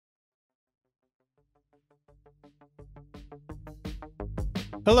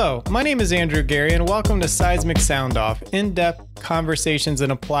Hello, my name is Andrew Geary, and welcome to Seismic Sound Off, in-depth conversations in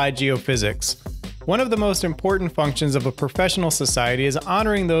applied geophysics. One of the most important functions of a professional society is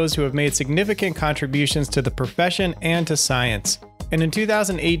honoring those who have made significant contributions to the profession and to science. And in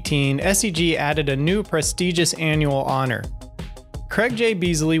 2018, SCG added a new prestigious annual honor. Craig J.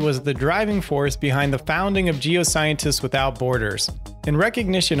 Beasley was the driving force behind the founding of Geoscientists Without Borders. In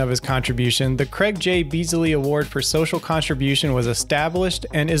recognition of his contribution, the Craig J. Beasley Award for Social Contribution was established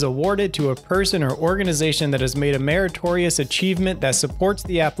and is awarded to a person or organization that has made a meritorious achievement that supports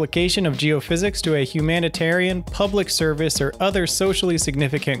the application of geophysics to a humanitarian, public service, or other socially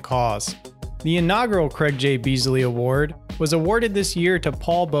significant cause. The inaugural Craig J. Beasley Award was awarded this year to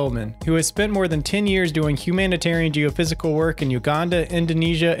Paul Bauman, who has spent more than 10 years doing humanitarian geophysical work in Uganda,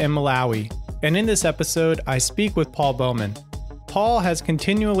 Indonesia, and Malawi. And in this episode, I speak with Paul Bauman. Paul has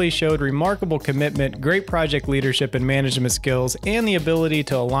continually showed remarkable commitment, great project leadership and management skills, and the ability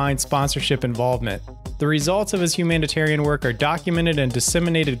to align sponsorship involvement. The results of his humanitarian work are documented and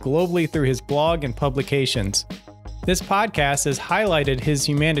disseminated globally through his blog and publications. This podcast has highlighted his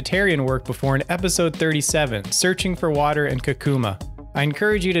humanitarian work before in episode 37, Searching for Water in Kakuma. I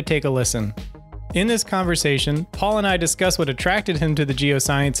encourage you to take a listen. In this conversation, Paul and I discuss what attracted him to the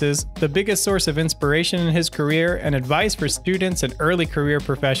geosciences, the biggest source of inspiration in his career, and advice for students and early career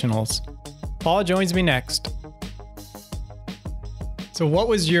professionals. Paul joins me next. So what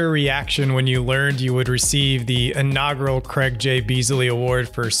was your reaction when you learned you would receive the inaugural Craig J. Beasley Award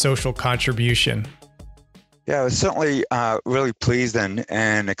for Social Contribution? Yeah, I was certainly really pleased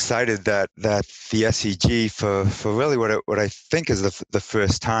and excited that the SCG for really what I think is the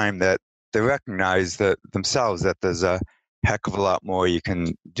first time that they recognize that themselves that there's a heck of a lot more you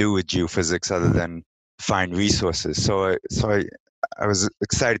can do with geophysics other than find resources. So I was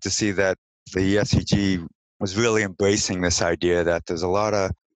excited to see that the SCG was really embracing this idea that there's a lot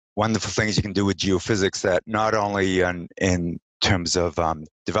of wonderful things you can do with geophysics that not only in terms of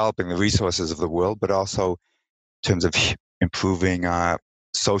developing the resources of the world, but also in terms of improving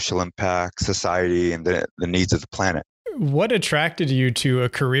social impact, society, and the needs of the planet. What attracted you to a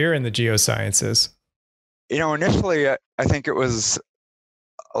career in the geosciences? Initially, I think it was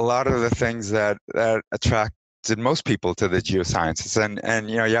a lot of the things that attracted most people to the geosciences. And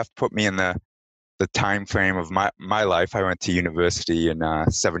you have to put me in the time frame of my life. I went to university in I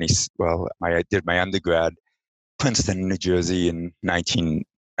did my undergrad, Princeton, New Jersey in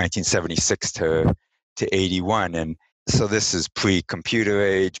 1976 to 81. And so this is pre-computer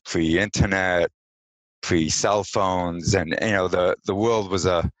age, pre-internet, pre-cell phones, and the world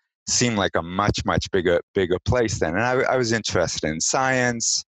seemed like a much bigger place then. And I was interested in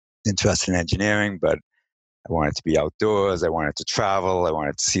science, interested in engineering, but I wanted to be outdoors, I wanted to travel, I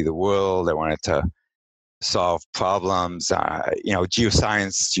wanted to see the world, I wanted to solve problems.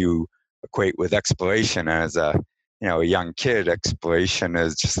 Geoscience you equate with exploration, and as a young kid, exploration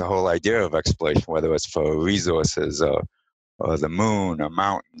is just the whole idea of exploration, whether it's for resources or the moon or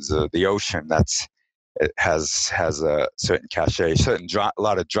mountains or the ocean. It has a certain cachet, a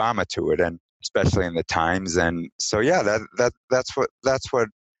lot of drama to it, and especially in the times. And so, yeah, that's what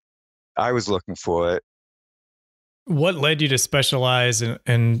I was looking for. What led you to specialize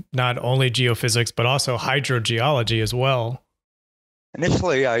in not only geophysics but also hydrogeology as well?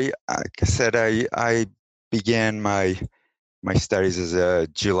 Initially, like I said, I began my studies as a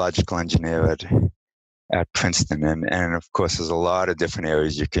geological engineer at Princeton, and of course, there's a lot of different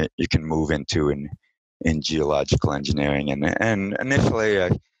areas you can move into in geological engineering. And initially,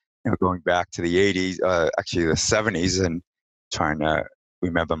 going back to the 80s, actually the 70s, and trying to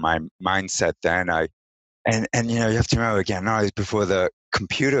remember my mindset then, you have to remember again, not only before the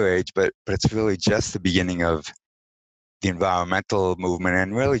computer age, but it's really just the beginning of the environmental movement,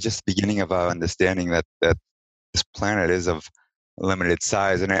 and really just the beginning of our understanding that this planet is of limited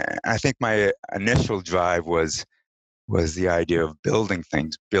size. And I think my initial drive was the idea of building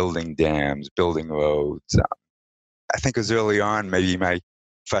things, building dams, building roads. I think it was early on, maybe my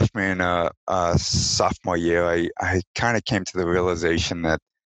freshman, sophomore year, I kind of came to the realization that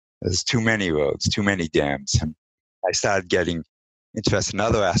there's too many roads, too many dams. And I started getting interested in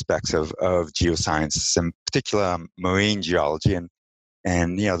other aspects of geoscience, in particular marine geology, and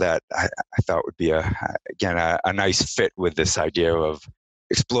that I thought would be a nice fit with this idea of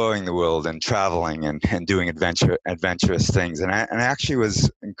exploring the world and traveling and doing adventurous things. And I actually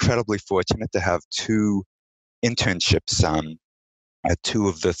was incredibly fortunate to have two internships at two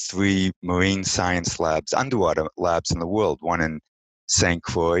of the three marine science labs, underwater labs in the world, one in St.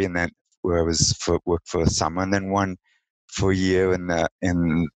 Croix, and then where I was worked for a summer, and then one for a year on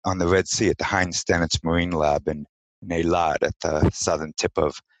the Red Sea at the Heinz Stennis Marine Lab Eilat at the southern tip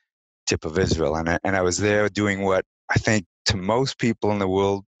of Israel. And I was there doing what I think to most people in the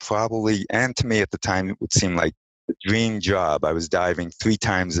world probably, and to me at the time, it would seem like the dream job. I was diving 3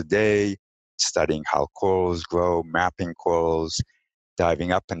 times a day, studying how corals grow, mapping corals,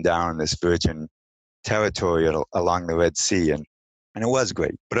 diving up and down this virgin territory along the Red Sea. And it was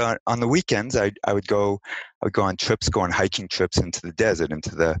great. But on the weekends, I would go on trips, go on hiking trips into the desert,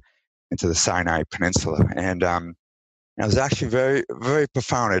 into the Sinai Peninsula. And it was actually very, very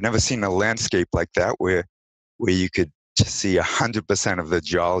profound. I'd never seen a landscape like that where you could just see 100% of the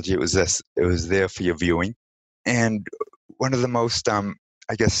geology. It was there for your viewing. And one of the most,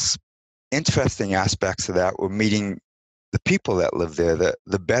 I guess, interesting aspects of that were meeting the people that lived there,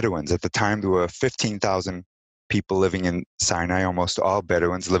 the Bedouins. At the time, there were 15,000 people living in Sinai, almost all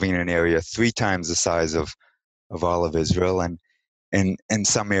Bedouins, living in an area 3 times the size of all of Israel, and in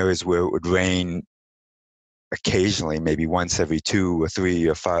some areas where it would rain occasionally, maybe once every 2 or 3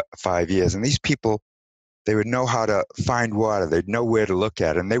 or 5 years. And these people, they would know how to find water. They'd know where to look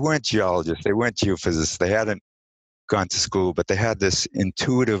at it. And they weren't geologists. They weren't geophysicists. They hadn't gone to school, but they had this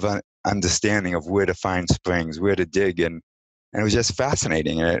intuitive understanding of where to find springs, where to dig. And it was just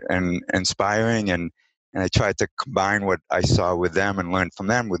fascinating and inspiring. And I tried to combine what I saw with them and learn from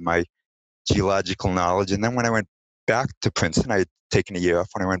them with my geological knowledge. And then when I went back to Princeton, I had taken a year off.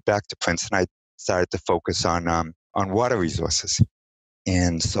 When I went back to Princeton, I started to focus on water resources.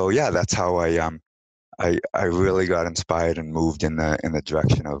 And so, yeah, that's how I really got inspired and moved in the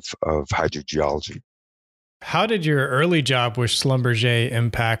direction of hydrogeology. How did your early job with Schlumberger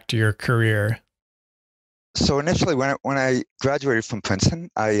impact your career? So initially, when I graduated from Princeton,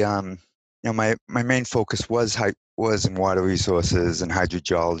 my main focus was in water resources and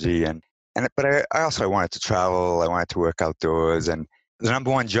hydrogeology, but I also wanted to travel. I wanted to work outdoors, and the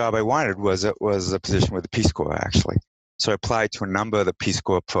number one job I wanted was a position with the Peace Corps, actually. So I applied to a number of the Peace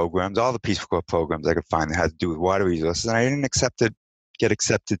Corps programs, all the Peace Corps programs I could find that had to do with water resources, and I didn't get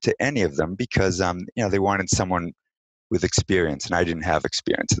accepted to any of them because they wanted someone with experience, and I didn't have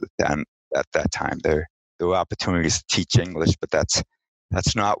experience at that time. There were opportunities to teach English, but that's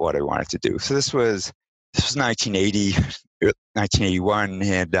not what I wanted to do. So this was 1980, 1981,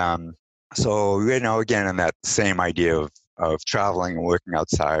 and so again, in that same idea of traveling and working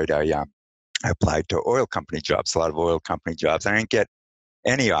outside, I applied to oil company jobs, a lot of oil company jobs. I didn't get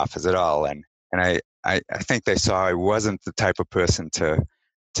any offers at all, and I think they saw I wasn't the type of person to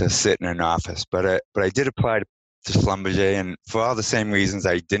sit in an office. But I did apply to Schlumberger, and for all the same reasons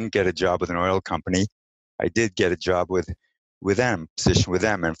I didn't get a job with an oil company, I did get a job with them, position with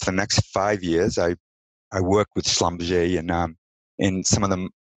them. And for the next 5 years, I worked with Schlumberger in some of them,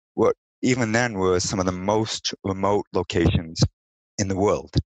 what even then were some of the most remote locations in the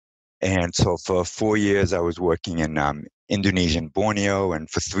world. And so for 4 years, I was working in Indonesian Borneo, and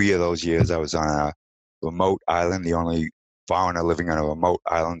for 3 of those years, I was on a remote island, the only foreigner living on a remote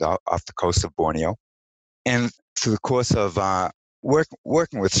island off the coast of Borneo. And through the course of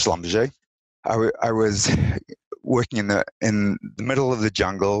working with Schlumberger, I was working in the middle of the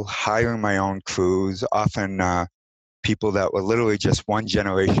jungle, hiring my own crews, often people that were literally just one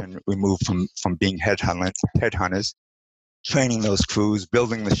generation removed from being headhunters, training those crews,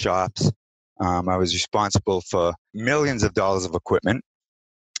 building the shops. I was responsible for millions of dollars of equipment.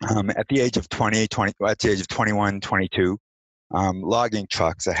 At the age of 21, 22, logging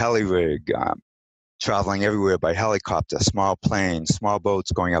trucks, a heli rig, traveling everywhere by helicopter, small planes, small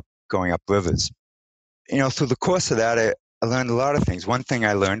boats going up rivers. Through the course of that, I learned a lot of things. One thing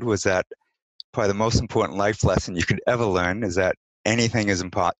I learned was that probably the most important life lesson you could ever learn is that anything is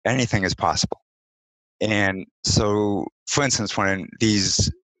possible. And so, for instance, one of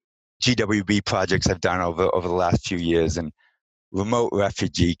these GWB projects I've done over the last few years, and remote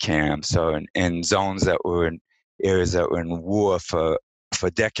refugee camps, or in zones that were in areas that were in war for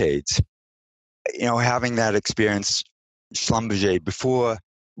decades. Having that experience, Schlumberger, before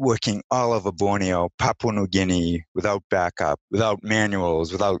working all over Borneo, Papua New Guinea, without backup, without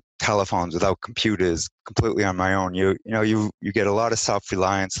manuals, without telephones, without computers, completely on my own, you get a lot of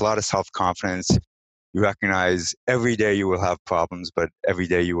self-reliance, a lot of self-confidence. You recognize every day you will have problems, but every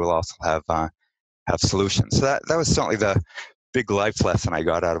day you will also have solutions. So that was certainly the big life lesson I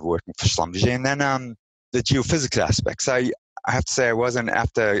got out of working for Schlumberger. And then the geophysics aspects. I have to say, I wasn't,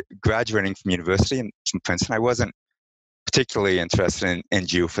 after graduating from university and from Princeton, I wasn't particularly interested in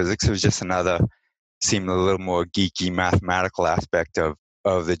geophysics. It was just seemed a little more geeky mathematical aspect of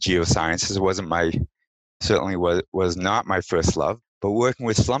the geosciences. It certainly was not my first love. But working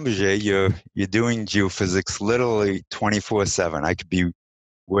with Schlumberger, you're doing geophysics literally 24/7. I could be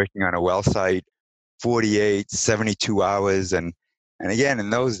working on a well site 48, 72 hours. And again, in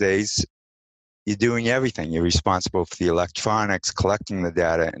those days, you're doing everything. You're responsible for the electronics, collecting the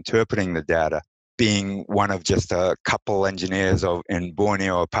data, interpreting the data, being one of just a couple engineers in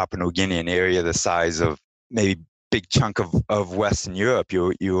Borneo or Papua New Guinea, an area the size of maybe big chunk of Western Europe.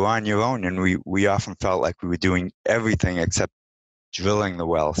 You were on your own, and we often felt like we were doing everything except drilling the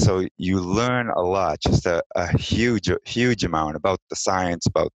well. So you learn a lot, just a huge amount about the science,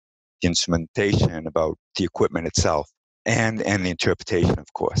 about the instrumentation, about the equipment itself, and the interpretation,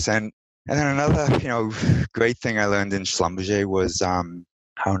 of course. And then another, great thing I learned in Schlumberger was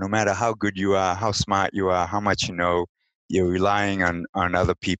how no matter how good you are, how smart you are, how much you know, you're relying on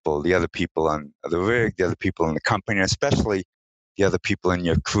other people, the other people on the rig, the other people in the company, especially the other people in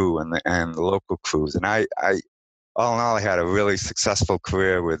your crew and the local crews. And I all in all, I had a really successful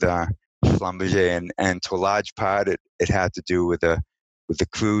career with Schlumberger, and to a large part, it had to do with the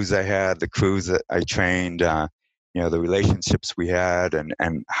crews I had, the crews that I trained, the relationships we had,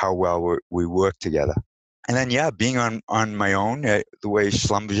 and how well we worked together. And then, being on my own, the way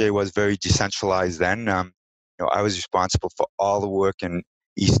Schlumberger was very decentralized then, I was responsible for all the work in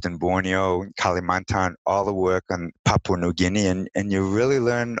Eastern Borneo, Kalimantan, all the work on Papua New Guinea, and you really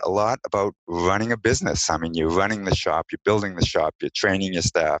learn a lot about running a business. I mean, you're running the shop, you're building the shop, you're training your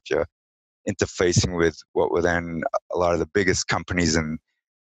staff, you're interfacing with what were then a lot of the biggest companies in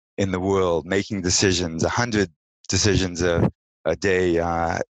the world, making decisions, 100 decisions a day.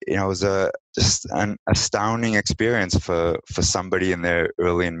 It was just an astounding experience for somebody in their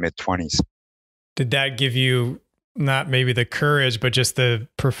early and mid-20s. Did that give you not maybe the courage, but just the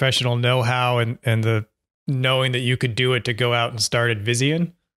professional know-how and the knowing that you could do it to go out and start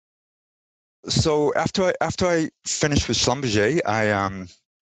Advisian? So after I finished with Schlumberger,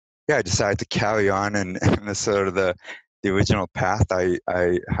 I decided to carry on in the sort of the original path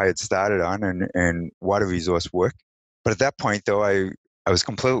I had started on in water resource work. But at that point, though, I was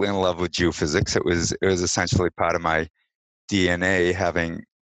completely in love with geophysics. It was essentially part of my DNA, having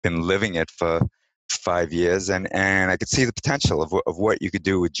been living it for 5 years, and I could see the potential of what you could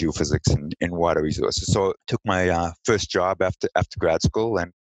do with geophysics in water resources. So I took my first job after grad school,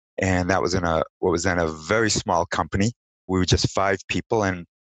 and that was in what was then a very small company. We were just 5 people, and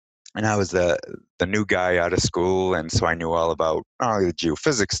I was the new guy out of school, and so I knew all about not only the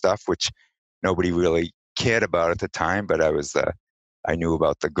geophysics stuff, which nobody really cared about at the time, but I knew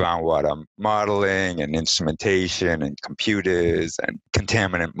about the groundwater modeling and instrumentation and computers and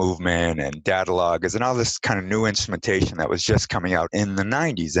contaminant movement and data loggers and all this kind of new instrumentation that was just coming out in the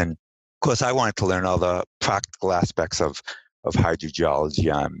 90s. And of course, I wanted to learn all the practical aspects of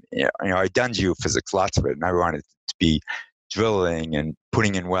hydrogeology. I'd done geophysics, lots of it, and I wanted to be drilling and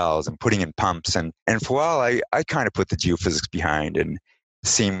putting in wells and putting in pumps. And for a while, I kind of put the geophysics behind and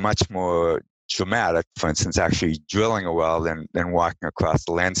seemed much more dramatic, for instance, actually drilling a well than walking across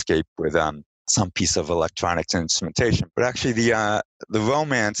the landscape with some piece of electronics instrumentation. But actually, the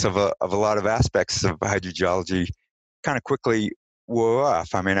romance of a lot of aspects of hydrogeology kind of quickly wore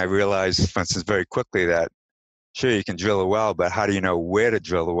off. I mean, I realized, for instance, very quickly that sure, you can drill a well, but how do you know where to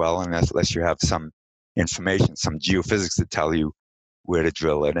drill the well unless you have some information, some geophysics to tell you where to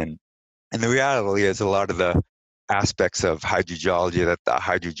drill it? And the reality is, a lot of the aspects of hydrogeology that the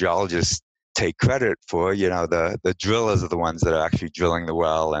hydrogeologists take credit for, the drillers are the ones that are actually drilling the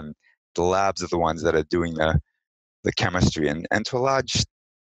well, and the labs are the ones that are doing the chemistry. And to a large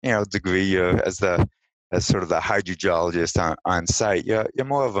degree, as sort of the hydrogeologist on site, you're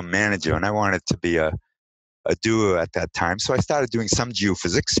more of a manager. And I wanted to be a doer at that time, so I started doing some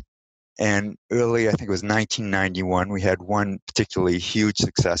geophysics. And early, I think it was 1991, we had one particularly huge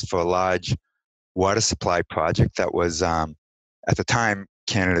success for a large water supply project that was, at the time,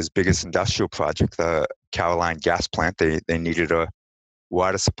 Canada's biggest industrial project, the Caroline gas plant. They needed a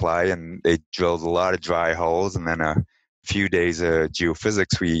water supply, and they drilled a lot of dry holes. And then a few days of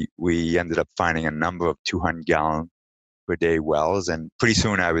geophysics, we ended up finding a number of 200-gallon per day wells. And pretty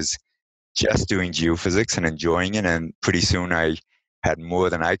soon I was just doing geophysics and enjoying it. And pretty soon I had more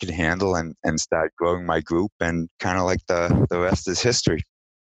than I could handle and started growing my group. And kind of like the rest is history.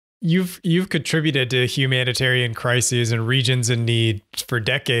 You've contributed to humanitarian crises and regions in need for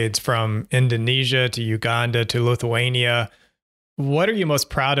decades, from Indonesia to Uganda to Lithuania. What are you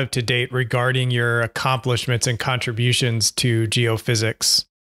most proud of to date regarding your accomplishments and contributions to geophysics?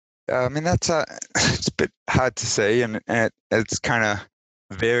 I mean, it's a bit hard to say, and it's kind of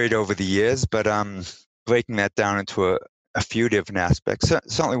varied over the years, but breaking that down into a few different aspects.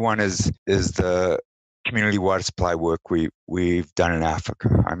 Certainly one is the community water supply work we've done in Africa.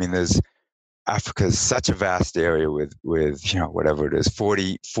 I mean, Africa is such a vast area with whatever it is,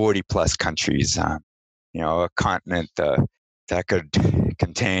 40 plus countries. a continent that could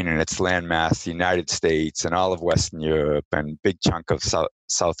contain in its landmass the United States and all of Western Europe and big chunk of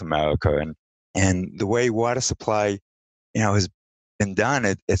South America. And the way water supply, has been done,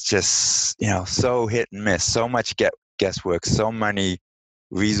 it's just, so hit and miss, so much guesswork, so many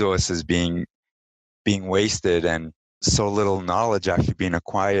resources being wasted, and so little knowledge actually being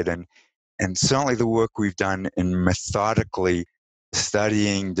acquired. And certainly the work we've done in methodically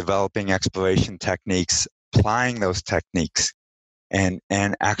studying, developing exploration techniques, applying those techniques, and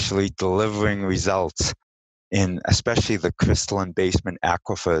actually delivering results in especially the crystalline basement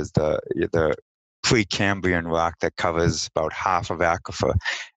aquifers, the Precambrian rock that covers about half of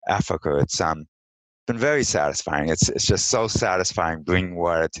Africa. It's been very satisfying. It's just so satisfying bringing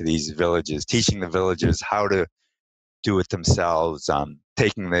water to these villages, teaching the villagers how to do it themselves,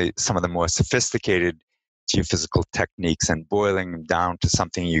 taking some of the more sophisticated geophysical techniques and boiling them down to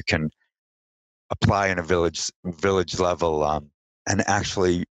something you can apply in a village level, and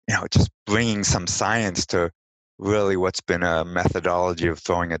actually, just bringing some science to really what's been a methodology of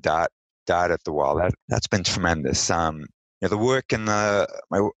throwing a dot at the wall. That's been tremendous. The work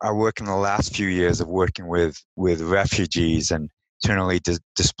our work in the last few years of working with refugees and internally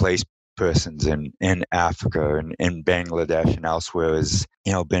displaced persons in Africa and in Bangladesh and elsewhere has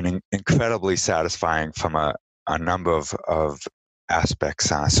been incredibly satisfying from a number of aspects.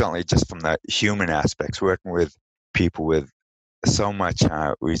 Certainly, just from the human aspects, working with people with so much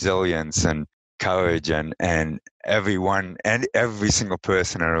resilience and courage, and every single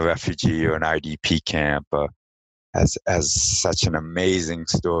person in a refugee or an IDP camp has such an amazing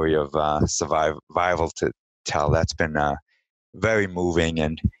story of survival to tell. That's been very moving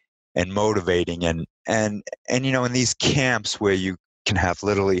and motivating, and in these camps where you can have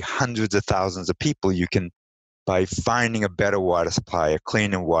literally hundreds of thousands of people, you can, by finding a better water supply, a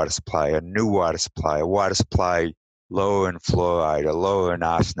cleaner water supply, a new water supply, a water supply lower in fluoride or lower in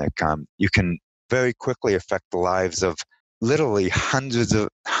arsenic, you can very quickly affect the lives of literally hundreds of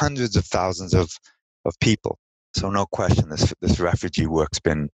thousands of people. So no question, this refugee work's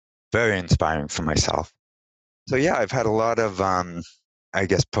been very inspiring for myself. So yeah, I've had a lot of, I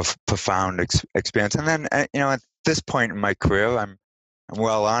guess, profound experience. And then, at this point in my career, I'm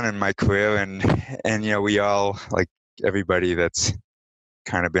well on in my career, and we all, like everybody that's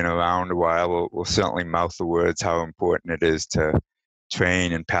kind of been around a while, will certainly mouth the words how important it is to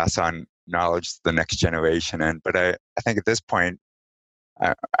train and pass on knowledge to the next generation. But I think at this point,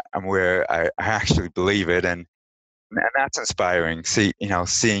 I'm where I actually believe it, and that's inspiring.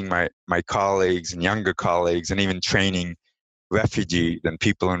 Seeing my colleagues and younger colleagues, and even training refugees and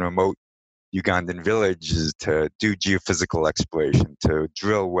people in remote Ugandan villages to do geophysical exploration, to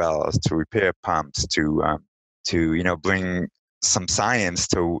drill wells, to repair pumps, to bring some science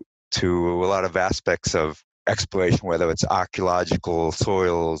to a lot of aspects of exploration, whether it's archaeological,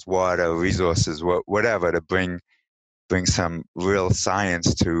 soils, water, resources, whatever, to bring some real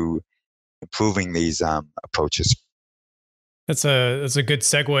science to improving these approaches. That's a good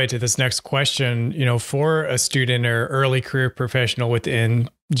segue to this next question. For a student or early career professional within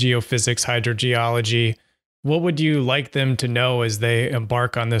geophysics, hydrogeology, what would you like them to know as they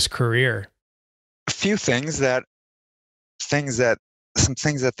embark on this career? A few things that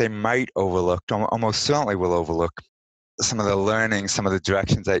they might overlook, almost certainly will overlook. Some of the learning, some of the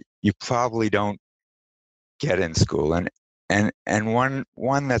directions that you probably don't get in school, and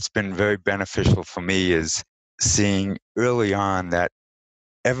one that's been very beneficial for me is seeing early on that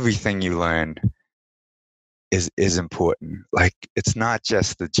everything you learn is important. Like, it's not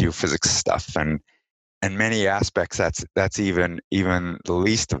just the geophysics stuff, and many aspects that's even the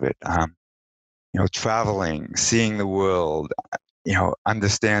least of it. Traveling, seeing the world,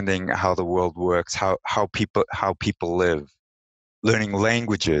 understanding how the world works, how people live, learning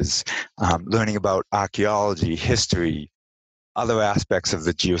languages, learning about archaeology, history, other aspects of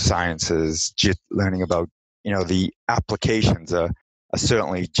the geosciences, learning about the applications are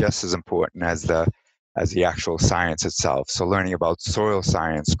certainly just as important as the actual science itself. So learning about soil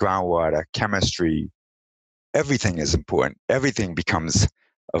science, groundwater, chemistry, everything is important. Everything becomes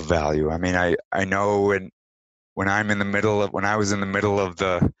of value. I mean, I know when I was in the middle of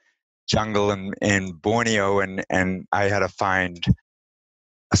the jungle in Borneo, and I had to find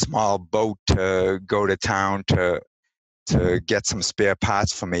a small boat to go to town to get some spare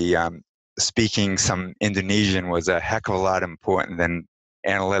parts for me. Speaking some Indonesian was a heck of a lot important than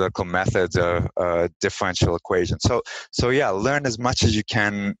analytical methods or differential equations. So yeah, learn as much as you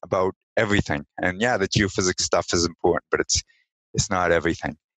can about everything. And yeah, the geophysics stuff is important, but it's not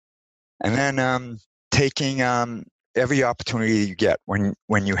everything. And then taking every opportunity you get, when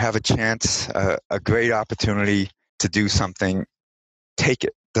you have a chance, a great opportunity to do something, take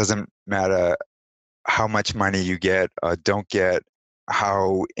it. Doesn't matter how much money you get or don't get,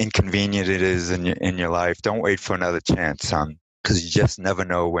 how inconvenient it is in your life. Don't wait for another chance, because you just never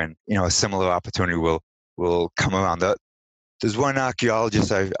know when a similar opportunity will come around. There's one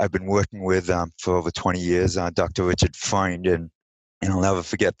archaeologist I've been working with for over 20 years, Dr. Richard Freund, and I'll never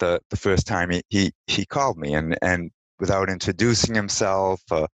forget the first time he called me, and without introducing himself,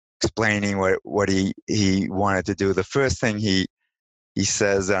 explaining what he wanted to do, the first thing he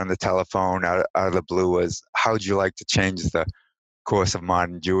says on the telephone out of the blue was, "How'd you like to change the course of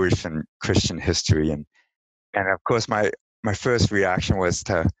modern Jewish and Christian history?" And of course, my first reaction was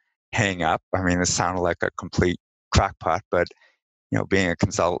to hang up. I mean, it sounded like a complete crackpot, but being a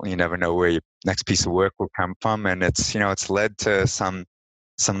consultant, you never know where your next piece of work will come from, and it's led to some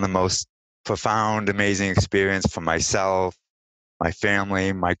of the most profound, amazing experience for myself, my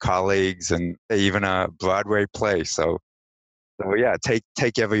family, my colleagues, and even a Broadway play. So yeah,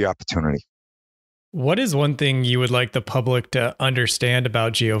 take every opportunity. What is one thing you would like the public to understand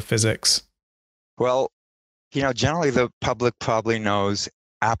about geophysics? Well, generally the public probably knows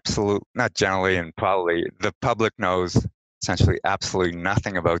not generally, and probably the public knows essentially absolutely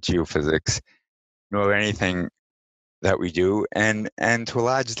nothing about geophysics, nor anything that we do. And to a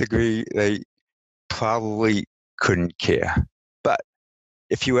large degree, they probably couldn't care. But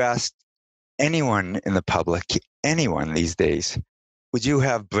if you asked anyone in the public, anyone these days, would you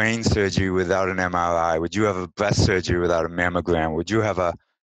have brain surgery without an MRI? Would you have a breast surgery without a mammogram? Would you have a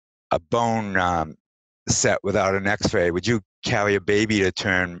bone set without an X-ray? Would you carry a baby to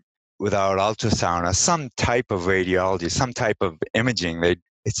term without ultrasound or some type of radiology, some type of imaging? They'd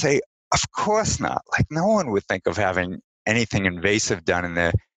say, of course not. Like, no one would think of having anything invasive done in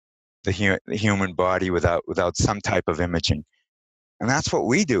the human body without some type of imaging. And that's what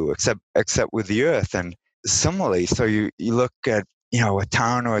we do, except with the earth. And similarly, so you look at a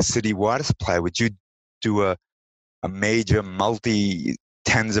town or a city water supply. Would you do a major multi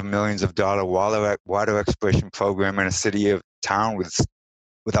tens of millions of dollar water exploration program in a city or town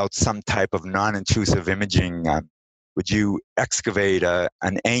without some type of non-intrusive imaging? Would you excavate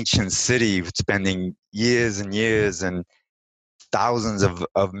an ancient city, spending years and years and thousands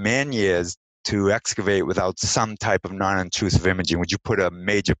of man years to excavate without some type of non-intrusive imaging? Would you put a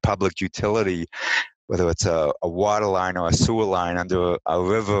major public utility, whether it's a water line or a sewer line, under a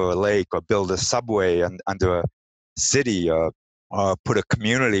river or a lake, or build a subway under a city, or put a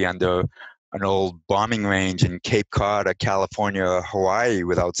community under an old bombing range in Cape Cod or California or Hawaii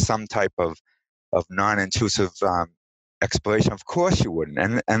without some type of non-intrusive exploration? Of course you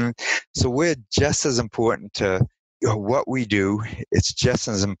wouldn't. And so we're just as important to what we do. It's just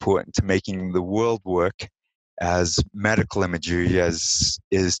as important to making the world work as medical imagery as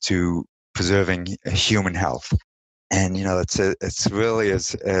is to preserving human health. And it's really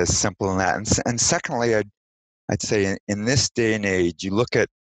as simple as that. And secondly, I'd say in this day and age, you look at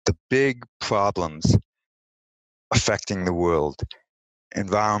the big problems affecting the world: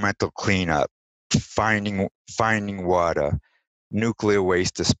 environmental cleanup, finding water, nuclear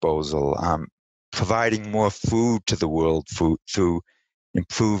waste disposal, providing more food to the world through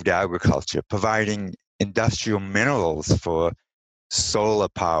improved agriculture, providing industrial minerals for solar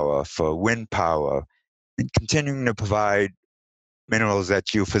power, for wind power, and continuing to provide minerals that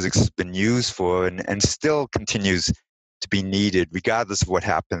geophysics has been used for and still continues to be needed regardless of what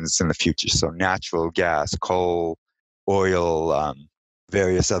happens in the future. So natural gas, coal, oil,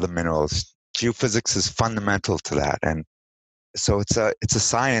 various other minerals. Geophysics is fundamental to that. And so it's a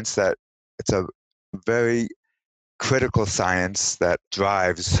science it's a very critical science that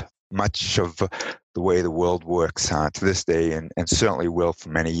drives much of the way the world works to this day, and certainly will for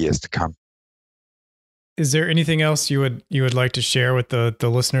many years to come. Is there anything else you would like to share with the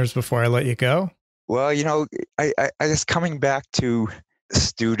listeners before I let you go? Well, I guess coming back to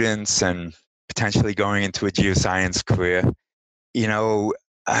students and potentially going into a geoscience career,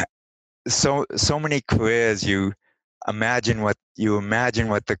 so many careers, you imagine what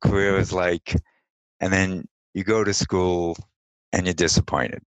the career is like, and then you go to school and you're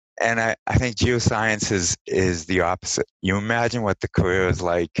disappointed. And I think geoscience is the opposite. You imagine what the career is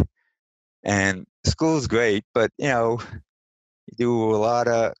like, and school is great, but you do a lot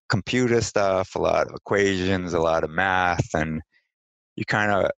of computer stuff, a lot of equations, a lot of math, and you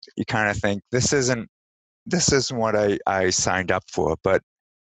kind of think this isn't what I signed up for. But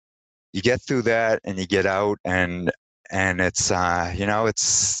you get through that and you get out, and it's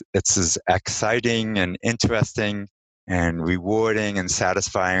it's as exciting and interesting and rewarding and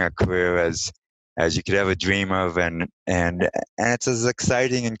satisfying a career as as you could ever dream of, and it's as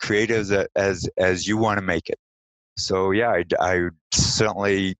exciting and creative as you want to make it. So yeah, I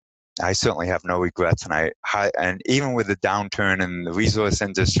certainly have no regrets, and even with the downturn in the resource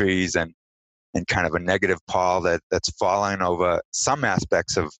industries and kind of a negative pall that's fallen over some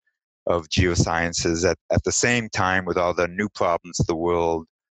aspects of geosciences, at the same time, with all the new problems of the world,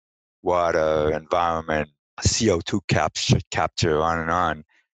 water, environment, CO2 capture, on and on,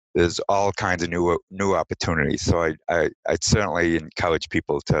 there's all kinds of new opportunities. So I'd certainly encourage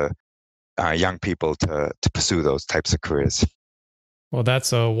people young people to pursue those types of careers. Well,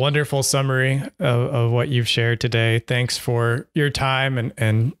 that's a wonderful summary of what you've shared today. Thanks for your time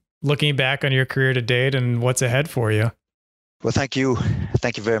and looking back on your career to date and what's ahead for you. Well, thank you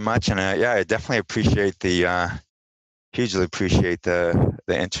very much, and I definitely hugely appreciate the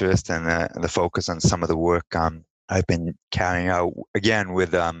interest and the focus on some of the work I've been carrying out, again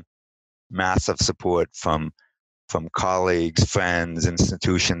with massive support from colleagues, friends,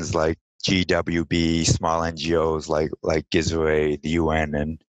 institutions like GWB, small NGOs like Geary, the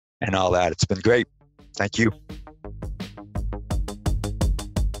UN, and all that. It's been great. Thank you.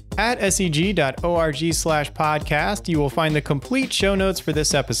 At seg.org/podcast, you will find the complete show notes for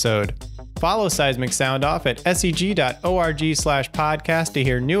this episode. Follow Seismic Sound Off at seg.org/podcast to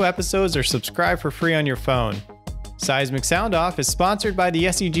hear new episodes or subscribe for free on your phone. Seismic Sound Off is sponsored by the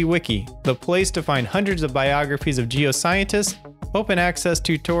SEG Wiki, the place to find hundreds of biographies of geoscientists, open access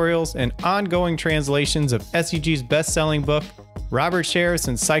tutorials, and ongoing translations of SEG's best-selling book, Robert Sherriff's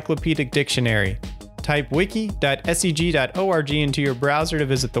Encyclopedic Dictionary. Type wiki.seg.org into your browser to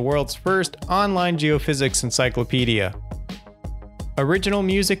visit the world's first online geophysics encyclopedia. Original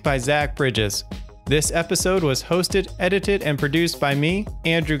music by Zach Bridges. This episode was hosted, edited, and produced by me,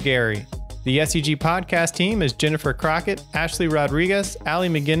 Andrew Geary. The SEG podcast team is Jennifer Crockett, Ashley Rodriguez, Allie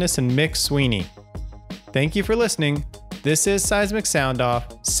McGinnis, and Mick Sweeney. Thank you for listening. This is Seismic Sound Off,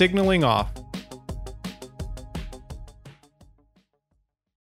 signaling off.